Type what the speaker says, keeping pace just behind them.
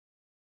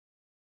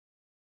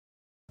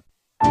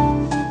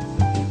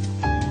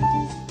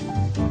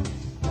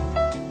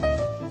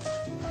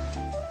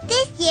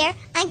This year,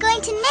 I'm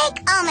going to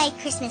make all my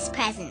Christmas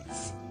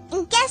presents.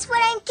 And guess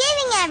what I'm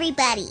giving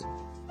everybody?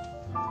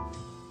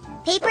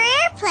 Paper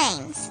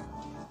airplanes.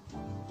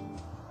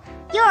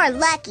 You're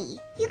lucky.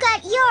 You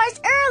got yours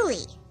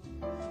early.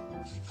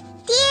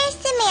 Dear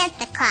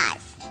Samantha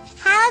Claus,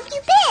 how have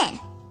you been?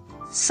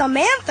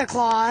 Samantha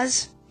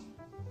Claus?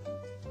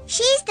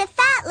 She's the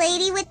fat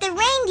lady with the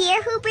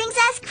reindeer who brings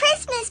us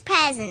Christmas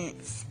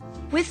presents.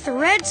 With the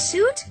red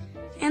suit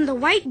and the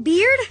white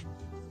beard?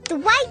 The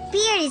white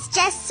beard is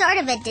just sort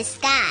of a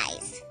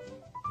disguise.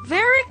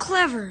 Very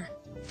clever.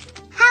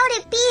 How would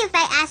it be if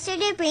I asked her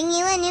to bring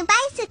you a new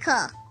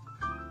bicycle?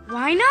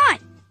 Why not?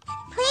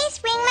 Please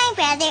bring my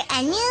brother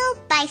a new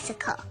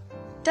bicycle.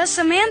 Does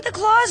Samantha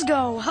Claus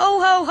go ho,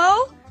 ho,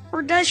 ho?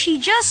 Or does she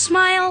just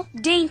smile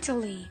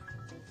daintily?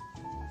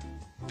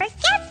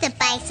 Forget the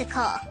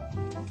bicycle.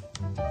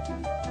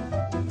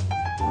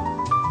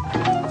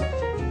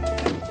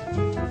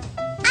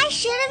 I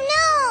should have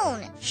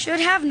known. Should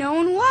have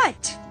known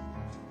what?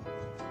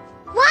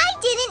 Why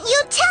didn't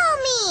you tell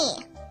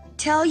me?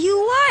 Tell you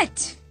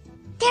what?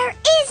 There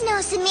is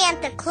no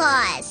Samantha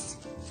Claus.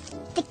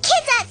 The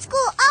kids at school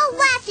all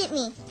laughed at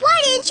me.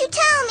 Why didn't you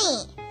tell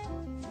me?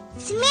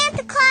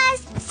 Samantha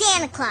Claus,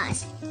 Santa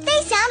Claus.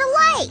 They sound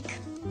alike.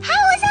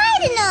 How was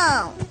I to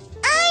know?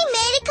 I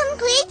made a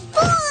complete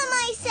fool of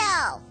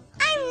myself.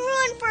 I'm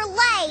ruined for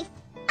life.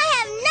 I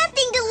have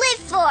nothing to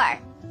live for.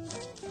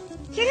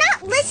 You're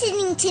not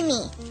listening to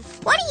me.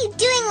 What are you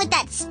doing with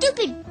that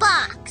stupid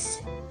box?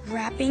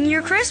 Wrapping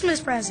your Christmas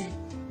present.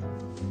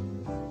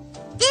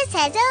 This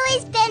has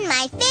always been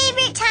my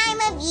favorite time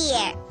of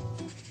year.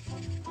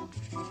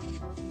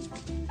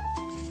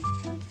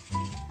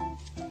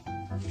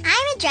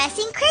 I'm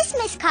addressing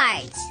Christmas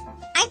cards.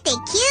 Aren't they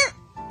cute?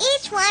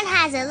 Each one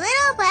has a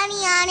little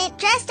bunny on it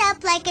dressed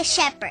up like a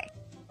shepherd.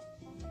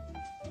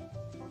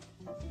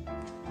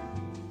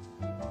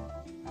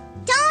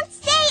 Don't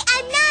say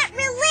I'm not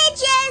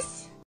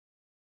religious!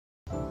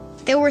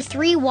 There were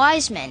 3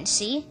 wise men,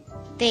 see?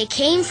 They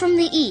came from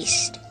the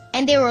east,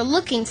 and they were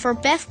looking for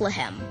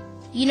Bethlehem.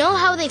 You know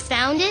how they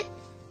found it?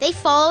 They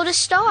followed a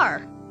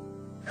star.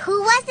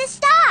 Who was the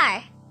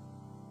star?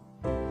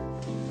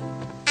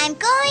 I'm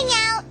going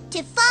out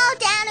to fall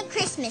down a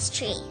Christmas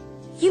tree.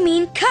 You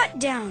mean cut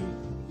down.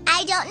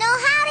 I don't know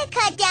how to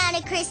cut down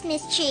a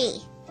Christmas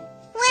tree.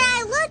 When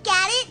I look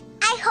at it,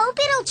 I hope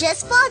it'll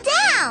just fall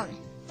down.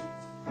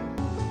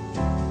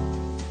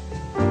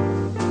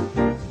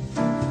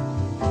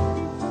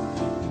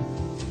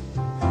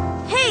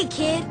 Hey,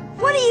 kid,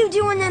 what are you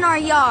doing in our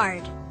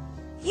yard?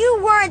 You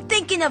weren't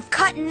thinking of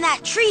cutting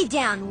that tree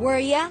down, were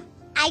ya?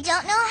 I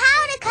don't know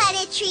how to cut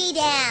a tree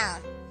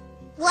down.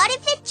 What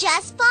if it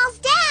just falls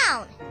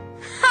down?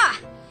 Ha!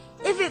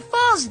 If it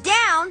falls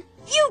down,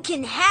 you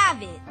can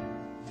have it.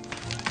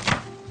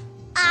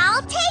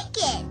 I'll take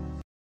it.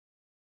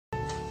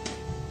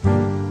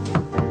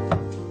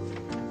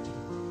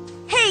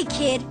 Hey,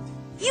 kid,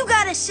 you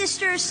got a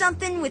sister or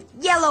something with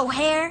yellow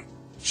hair?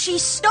 She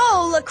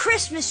stole a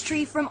Christmas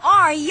tree from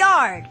our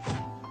yard.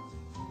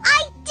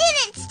 I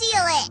didn't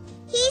steal it.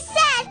 He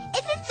said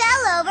if it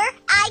fell over,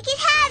 I could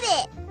have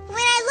it. When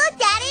I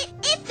looked at it,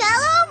 it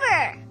fell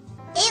over.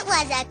 It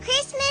was a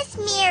Christmas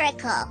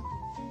miracle.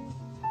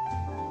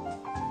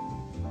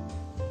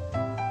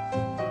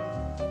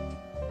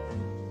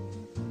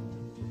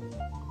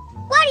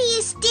 What are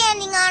you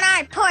standing on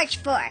our porch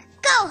for?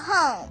 Go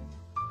home.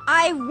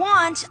 I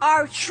want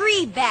our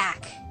tree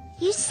back.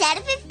 You said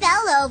if it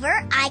fell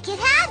over, I could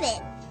have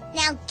it.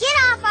 Now get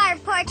off our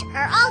porch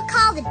or I'll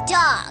call the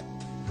dog.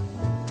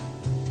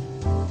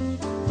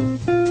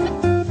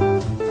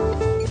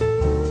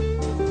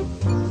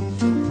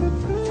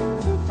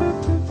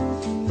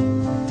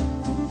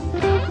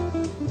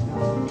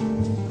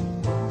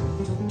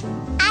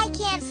 I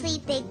can't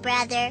sleep, big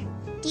brother.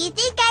 Do you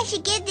think I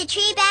should give the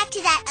tree back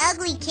to that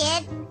ugly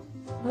kid?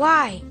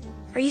 Why?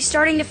 Are you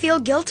starting to feel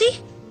guilty?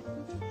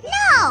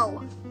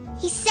 No!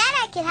 He said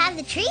I could have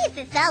the tree if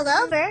it fell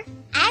over.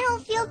 I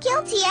don't feel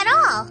guilty at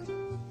all.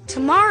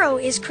 Tomorrow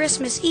is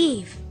Christmas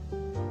Eve.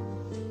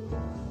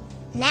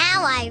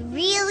 Now I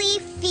really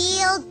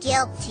feel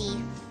guilty.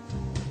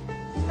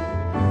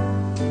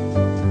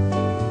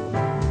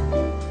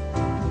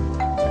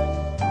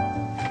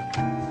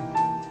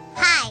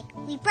 Hi,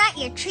 we brought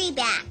your tree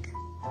back.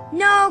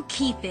 No,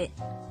 keep it.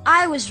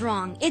 I was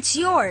wrong. It's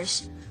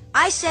yours.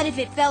 I said if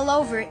it fell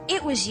over,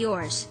 it was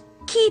yours.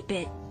 Keep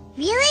it.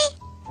 Really?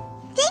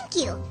 Thank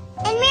you,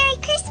 and Merry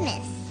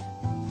Christmas.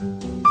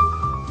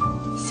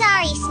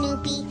 Sorry,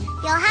 Snoopy.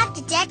 You'll have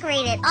to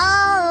decorate it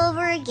all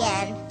over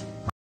again.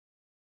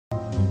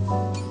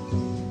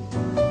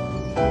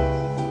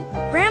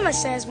 Grandma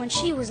says when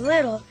she was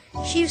little,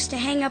 she used to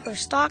hang up her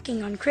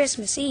stocking on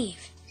Christmas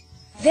Eve.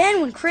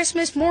 Then when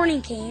Christmas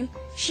morning came,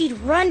 she'd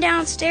run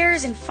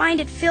downstairs and find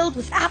it filled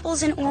with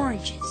apples and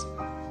oranges.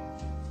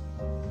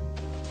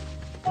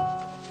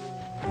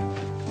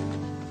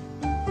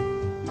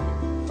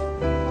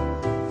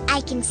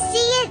 I can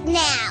see it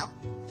now.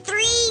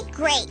 3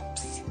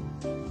 grapes.